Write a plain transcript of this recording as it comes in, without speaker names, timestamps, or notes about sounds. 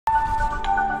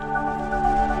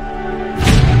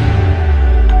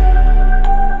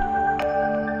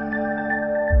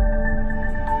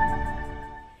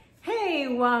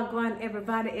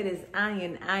everybody, it is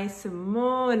I,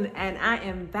 Semone, and I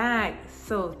am back.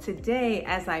 So today,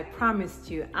 as I promised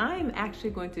you, I'm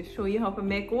actually going to show you how to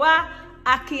make what?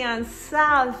 Ackee and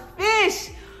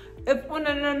Saltfish. If you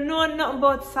don't know nothing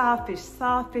about saltfish,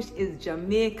 saltfish is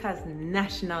Jamaica's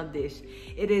national dish.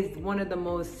 It is one of the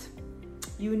most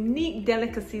unique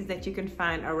delicacies that you can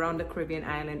find around the Caribbean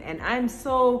island, and I'm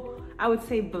so, I would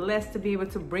say, blessed to be able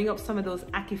to bring up some of those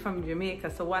ackee from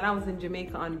Jamaica. So while I was in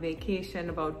Jamaica on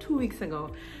vacation about 2 weeks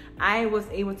ago, I was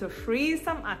able to freeze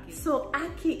some ackee. So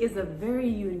ackee is a very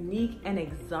unique and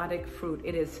exotic fruit.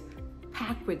 It is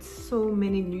packed with so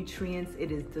many nutrients.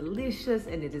 It is delicious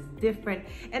and it is different.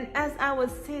 And as I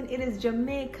was saying, it is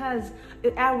Jamaica's,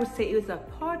 I would say it is a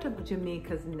part of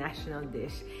Jamaica's national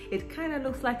dish. It kind of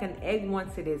looks like an egg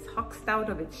once it is husked out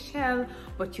of its shell,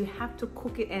 but you have to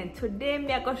cook it. And today I'm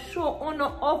going to show you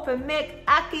how to make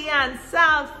ackee and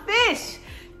saltfish.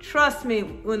 Trust me,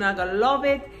 you're gonna love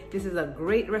it. This is a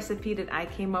great recipe that I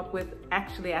came up with.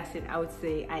 Actually, I would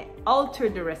say I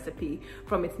altered the recipe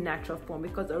from its natural form,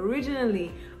 because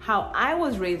originally how I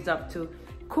was raised up to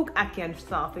cook ackee and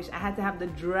saltfish, I had to have the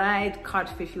dried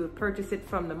codfish. You would purchase it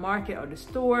from the market or the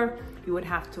store. You would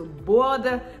have to boil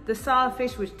the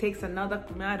saltfish, which takes another,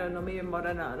 I don't know, maybe about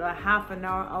another half an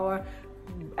hour.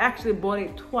 Actually boil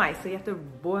it twice, so you have to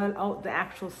boil out the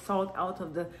actual salt out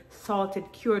of the salted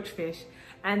cured fish,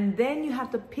 and then you have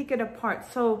to pick it apart.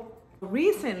 So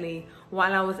recently,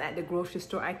 while I was at the grocery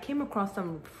store, I came across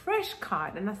some fresh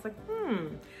cod, and I was like,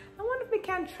 I wonder if we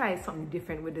can try something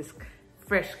different with this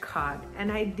fresh cod. And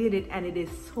I did it, and it is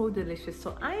so delicious.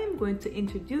 So I am going to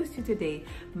introduce you today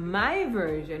my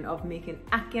version of making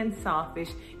ackee and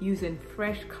saltfish using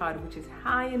fresh cod, which is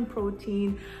high in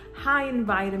protein, high in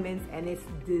vitamins, and it's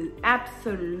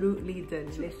absolutely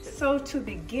delicious. So to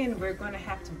begin, we're going to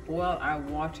have to boil our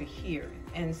water here.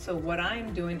 And so what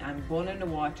I'm doing, I'm boiling the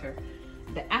water.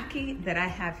 The ackee that I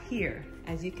have here,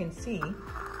 as you can see,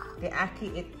 the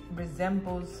ackee, it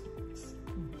resembles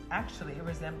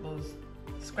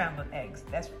scrambled eggs.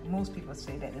 That's, most people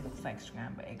say that it looks like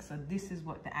scrambled eggs. So this is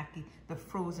what the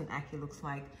frozen ackee looks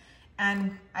like.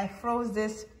 And I froze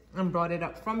this and brought it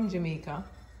up from Jamaica.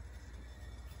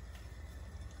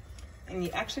 And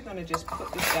you're actually going to just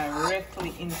put this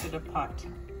directly into the pot.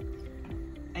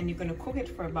 And you're going to cook it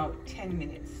for about 10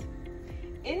 minutes.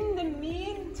 In the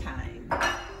meantime,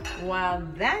 while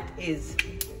that is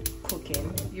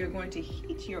cooking, you're going to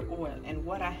heat your oil. And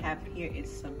what I have here is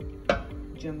some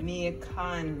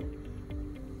Jamaican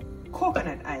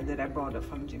coconut oil that I brought up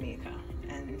from Jamaica.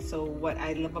 And so what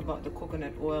I love about the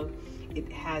coconut oil, it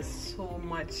has so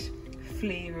much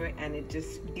flavor, and it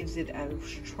just gives it a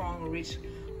strong, rich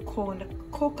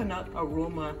coconut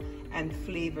aroma and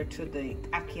flavor to the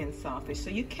ackee and saltfish.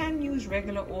 So you can use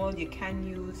regular oil, you can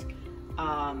use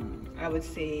I would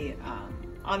say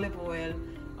olive oil,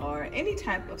 or any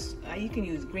type of, you can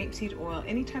use grapeseed oil.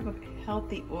 Any type of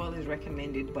healthy oil is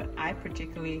recommended, but I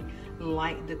particularly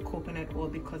like the coconut oil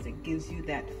because it gives you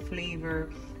that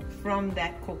flavor from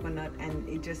that coconut, and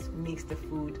it just makes the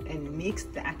food and makes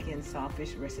the ackee and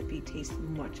saltfish recipe taste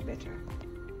much better.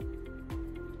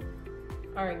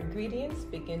 Our ingredients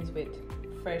begins with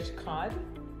fresh cod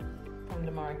from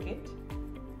the market.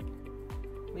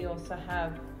 We also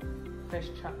have fresh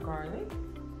chopped garlic,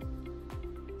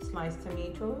 sliced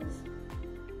tomatoes,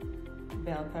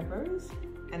 bell peppers,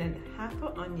 and then half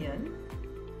an onion,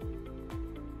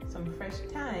 some fresh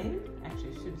thyme,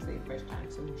 actually I should say fresh thyme,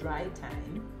 some dried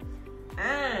thyme,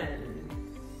 and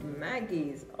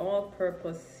Maggi's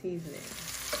all-purpose seasoning.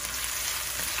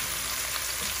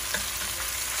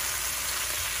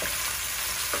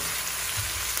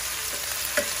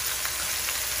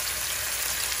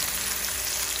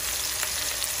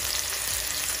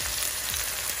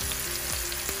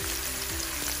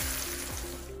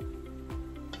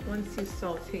 Once you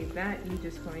saute that, you're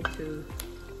just going to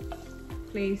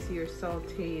place your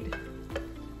sauteed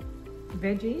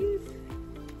veggies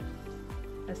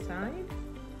aside.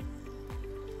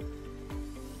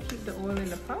 Keep the oil in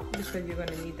the pot because you're going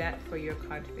to need that for your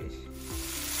codfish.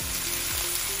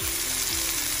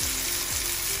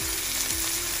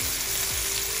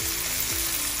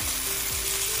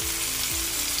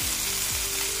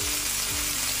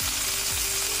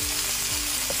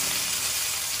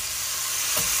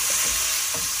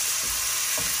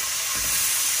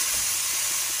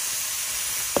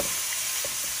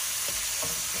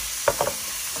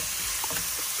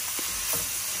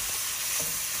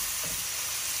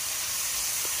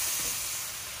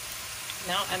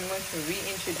 Now I'm going to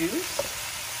reintroduce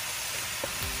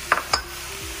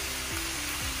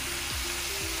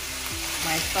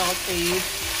my sauteed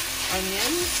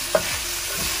onions,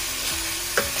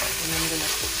 and I'm going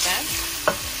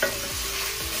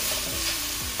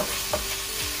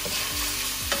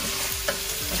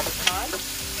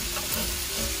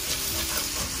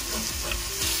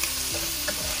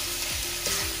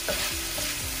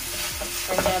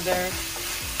another,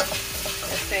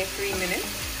 let's say 3 minutes,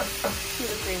 2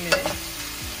 to 3 minutes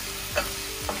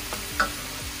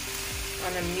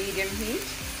on a medium heat.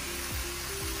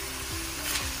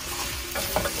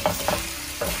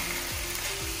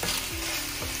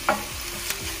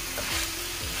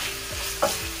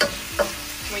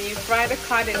 When you fry the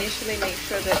cod initially, make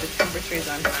sure that the temperature is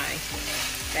on high.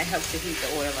 That helps to heat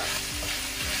the oil up.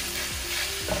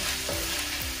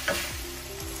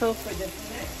 So for the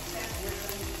next step, we're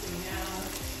going to now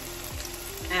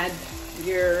add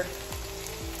your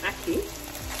ackee.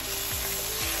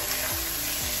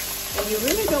 And you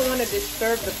really don't want to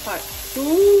disturb the pot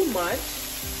too much.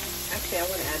 Actually, I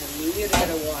want to add a little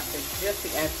bit of water just to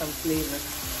add some flavor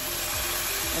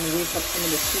and wake up some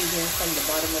of the seasoning from the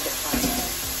bottom of the pot.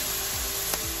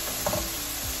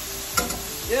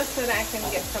 Just so that I can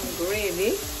get some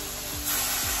gravy.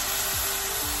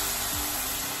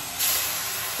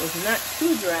 It's not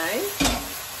too dry.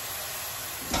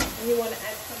 And you want to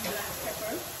add some black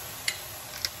pepper.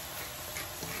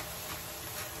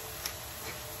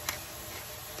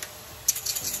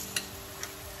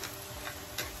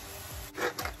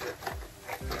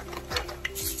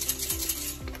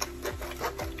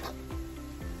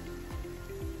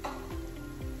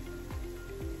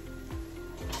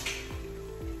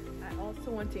 I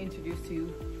also want to introduce to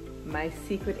you my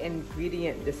secret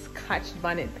ingredient, the scotch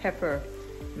bonnet pepper.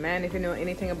 Man, if you know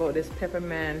anything about this pepper,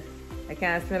 man, I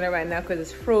can't smell it right now because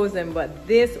it's frozen, but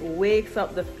this wakes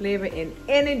up the flavor in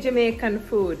any Jamaican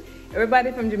food.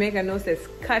 Everybody from Jamaica knows that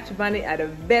scotch bonnet are the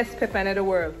best pepper in the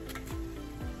world.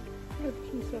 A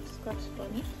piece of scotch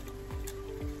bonnet.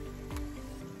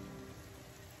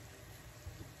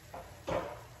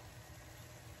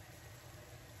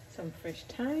 Some fresh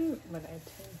thyme. What I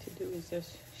tend to do is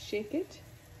just shake it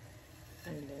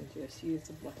and then just use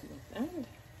the bottom of that.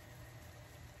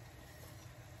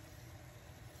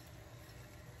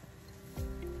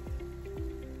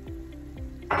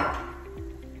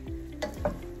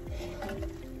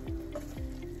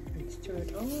 Stir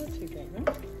it all together.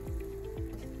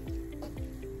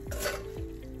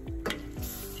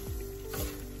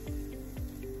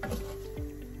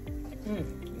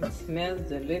 It smells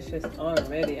delicious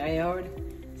already. I already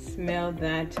smell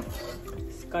that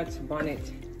scotch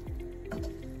bonnet.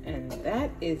 And that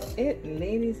is it,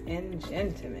 ladies and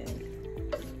gentlemen.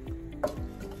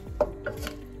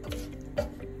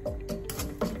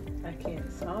 Ackee and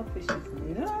Saltfish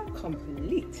is now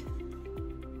complete.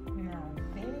 Now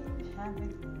there you have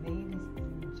it, ladies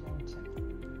and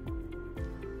gentlemen.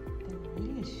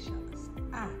 Delicious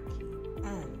Ackee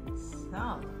and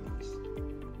Saltfish.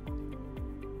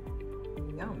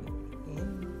 Yummy in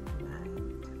my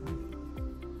tongue.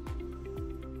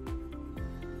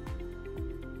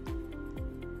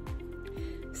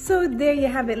 So there you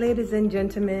have it, ladies and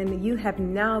gentlemen. You have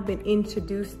now been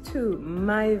introduced to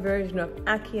my version of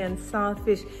Ackee and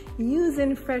Saltfish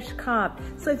using fresh cod.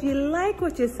 So if you like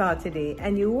what you saw today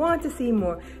and you want to see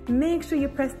more, make sure you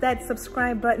press that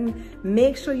subscribe button.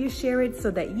 Make sure you share it so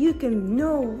that you can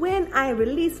know when I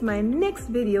release my next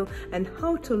video and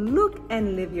how to look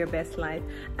and live your best life.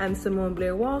 I'm Semone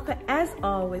Blair-Walker, as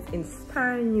always,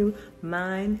 inspiring you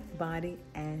mind, body,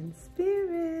 and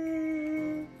spirit.